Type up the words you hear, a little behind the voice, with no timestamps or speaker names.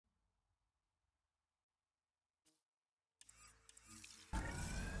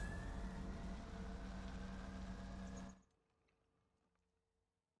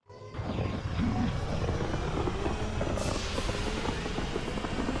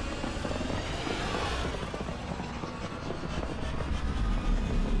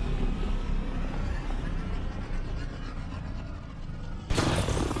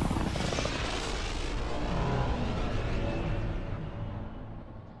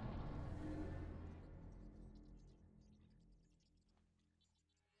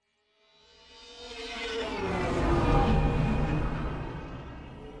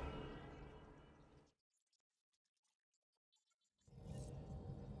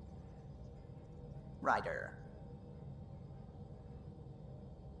Ryder.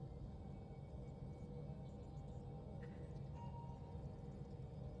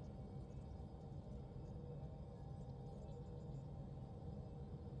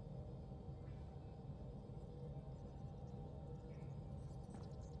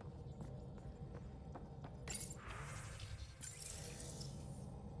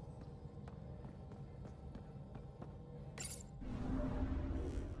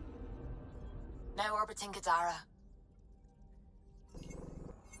 Now orbiting Gadara.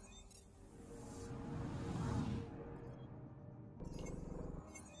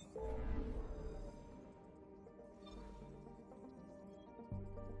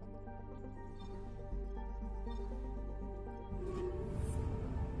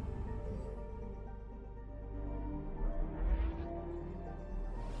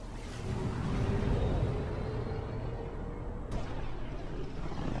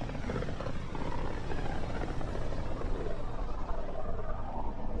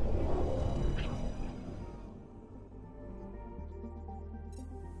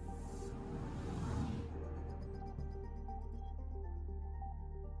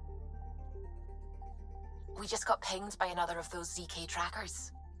 We just got pinged by another of those ZK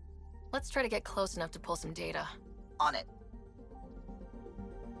trackers. Let's try to get close enough to pull some data. On it.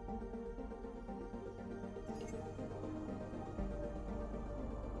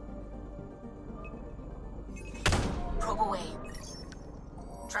 Probe away.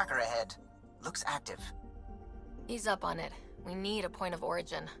 Tracker ahead. Looks active. Ease up on it. We need a point of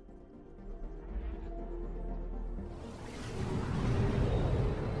origin.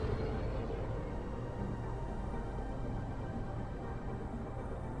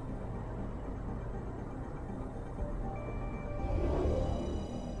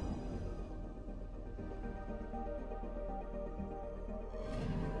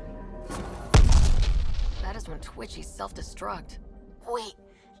 That is when Twitchy self-destruct. Wait,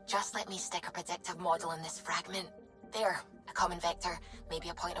 just let me stick a predictive model in this fragment. There, a common vector, maybe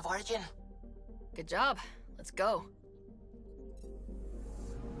a point of origin. Good job. Let's go.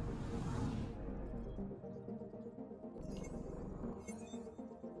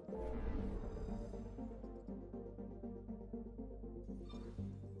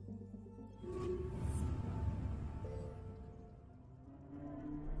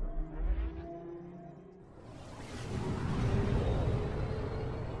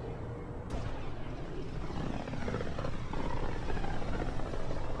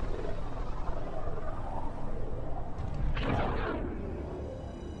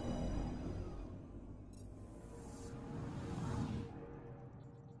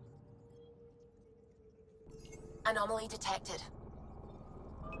 Anomaly detected.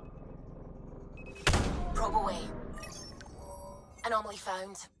 Probe away. Anomaly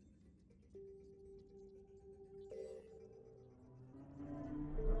found.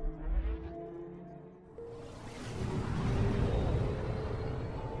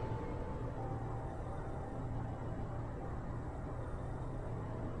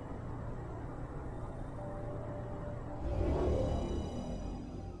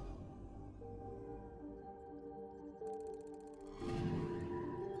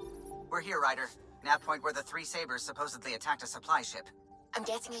 We're here, Ryder. Nav point where the three Sabers supposedly attacked a supply ship. I'm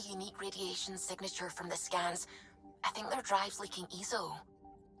getting a unique radiation signature from the scans. I think their drive's leaking ESO.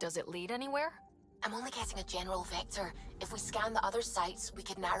 Does it lead anywhere? I'm only getting a general vector. If we scan the other sites, we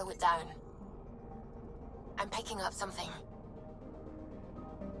could narrow it down. I'm picking up something.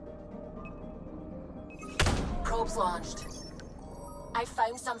 Probes launched. I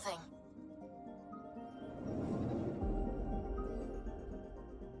found something.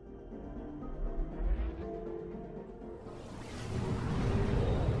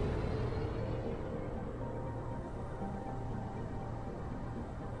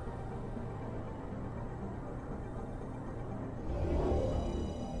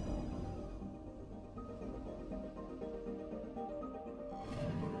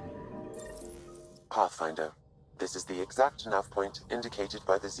 Pathfinder, this is the exact nav point indicated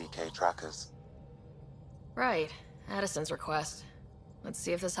by the ZK trackers. Right. Addison's request. Let's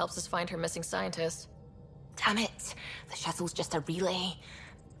see if this helps us find her missing scientist. Damn it. The shuttle's just a relay.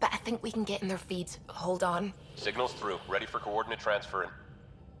 But I think we can get in their feed. Hold on. Signal's through. Ready for coordinate transfer.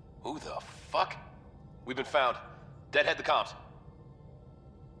 Who the fuck? We've been found. Deadhead the comms.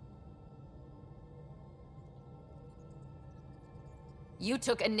 You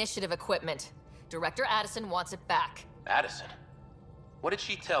took initiative equipment. Director Addison wants it back. Addison? What did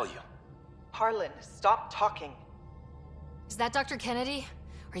she tell you? Harlan, stop talking. Is that Dr. Kennedy?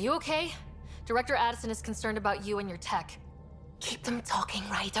 Are you okay? Director Addison is concerned about you and your tech. Keep them talking,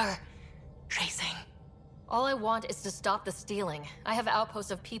 Ryder. Tracing. All I want is to stop the stealing. I have outposts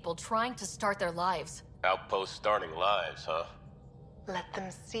of people trying to start their lives. Outposts starting lives, huh? Let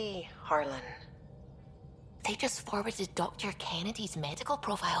them see, Harlan. They just forwarded Dr. Kennedy's medical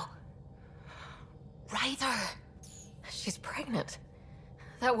profile. Ryder! She's pregnant.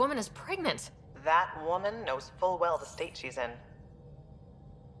 That woman is pregnant. That woman knows full well the state she's in.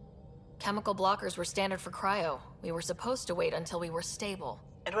 Chemical blockers were standard for cryo. We were supposed to wait until we were stable.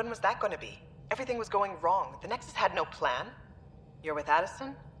 And when was that going to be? Everything was going wrong. The Nexus had no plan. You're with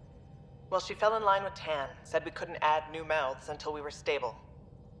Addison? Well, she fell in line with Tan, said we couldn't add new mouths until we were stable.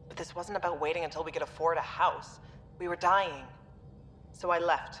 But this wasn't about waiting until we could afford a house. We were dying. So I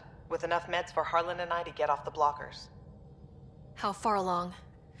left, with enough meds for Harlan and I to get off the blockers. How far along?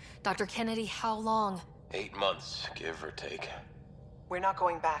 Dr. Kennedy, how long? 8 months, give or take. We're not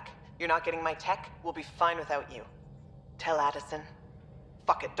going back. You're not getting my tech. We'll be fine without you. Tell Addison.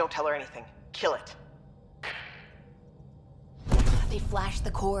 Fuck it, don't tell her anything. Kill it. They flashed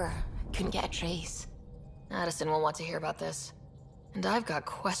the core. Couldn't get a trace. Addison will want to hear about this. And I've got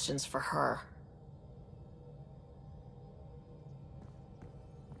questions for her.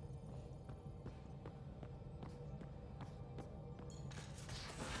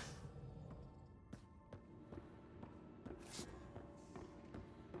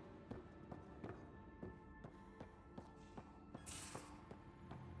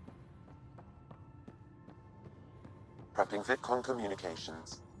 Prepping VidCon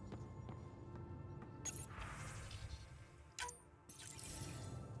communications.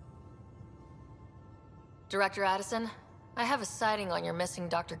 Director Addison, I have a sighting on your missing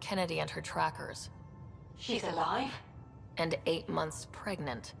Dr. Kennedy and her trackers. She's alive? And 8 months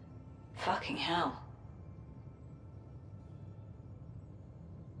pregnant. Fucking hell.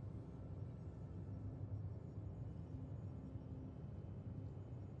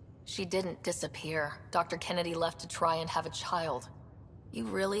 She didn't disappear. Dr. Kennedy left to try and have a child. You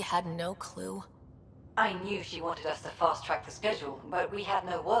really had no clue? I knew she wanted us to fast-track the schedule, but we had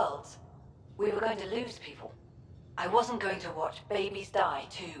no worlds. We were going to lose people. I wasn't going to watch babies die,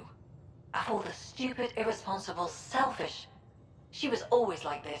 too. Of all the stupid, irresponsible, selfish... She was always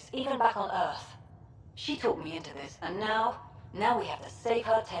like this, even back on Earth. She talked me into this, and now we have to save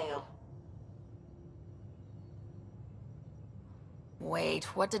her tail. Wait,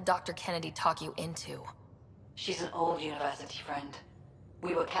 what did Dr. Kennedy talk you into? She's an old university friend.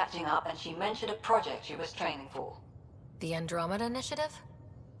 We were catching up, and she mentioned a project she was training for. The Andromeda Initiative?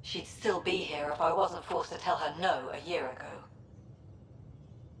 She'd still be here if I wasn't forced to tell her no a year ago.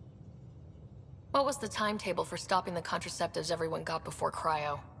 What was the timetable for stopping the contraceptives everyone got before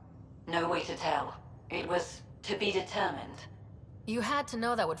cryo? No way to tell. It was to be determined. You had to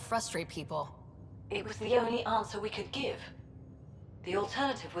know that would frustrate people. It was the only answer we could give. The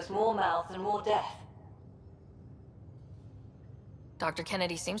alternative was more mouths and more death. Dr.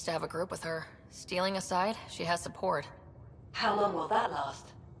 Kennedy seems to have a group with her. Stealing aside, she has support. How long will that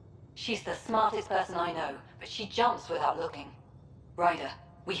last? She's the smartest person I know, but she jumps without looking. Ryder,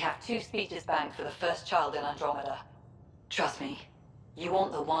 we have 2 speeches banked for the first child in Andromeda. Trust me, you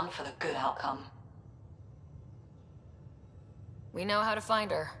want the one for the good outcome. We know how to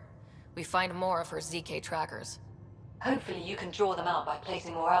find her. We find more of her ZK trackers. Hopefully you can draw them out by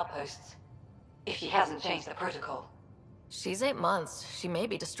placing more outposts. If she hasn't changed the protocol. She's 8 months. She may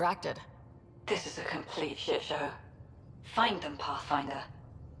be distracted. This is a complete shit show. Find them, Pathfinder.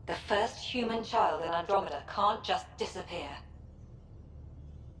 The first human child in Andromeda can't just disappear.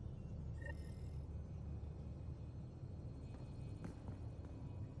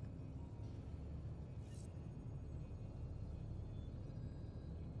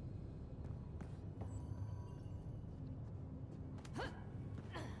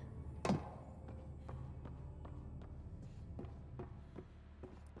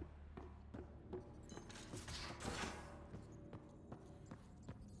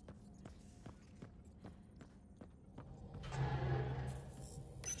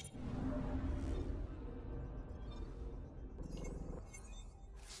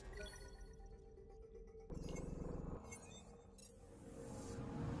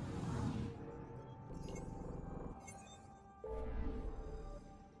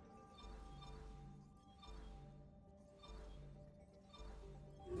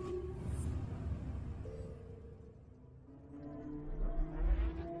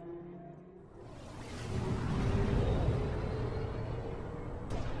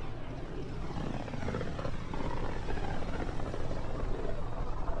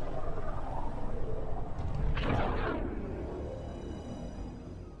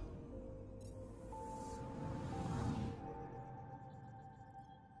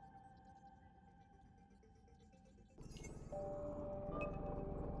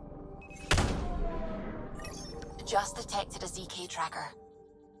 just detected a ZK tracker.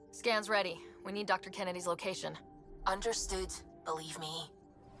 Scan's ready. We need Dr. Kennedy's location. Understood, believe me.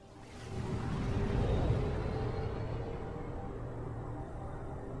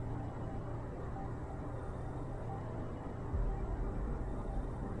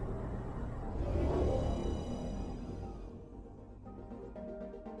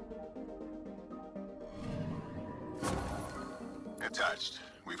 Attached.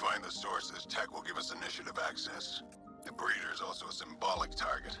 We find the sources. Tech will give us initiative access. The breeder is also a symbolic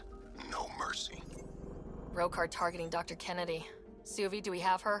target. No mercy. Brokard targeting Dr. Kennedy. Suvi, do we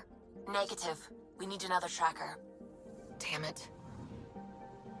have her? Negative. We need another tracker. Damn it.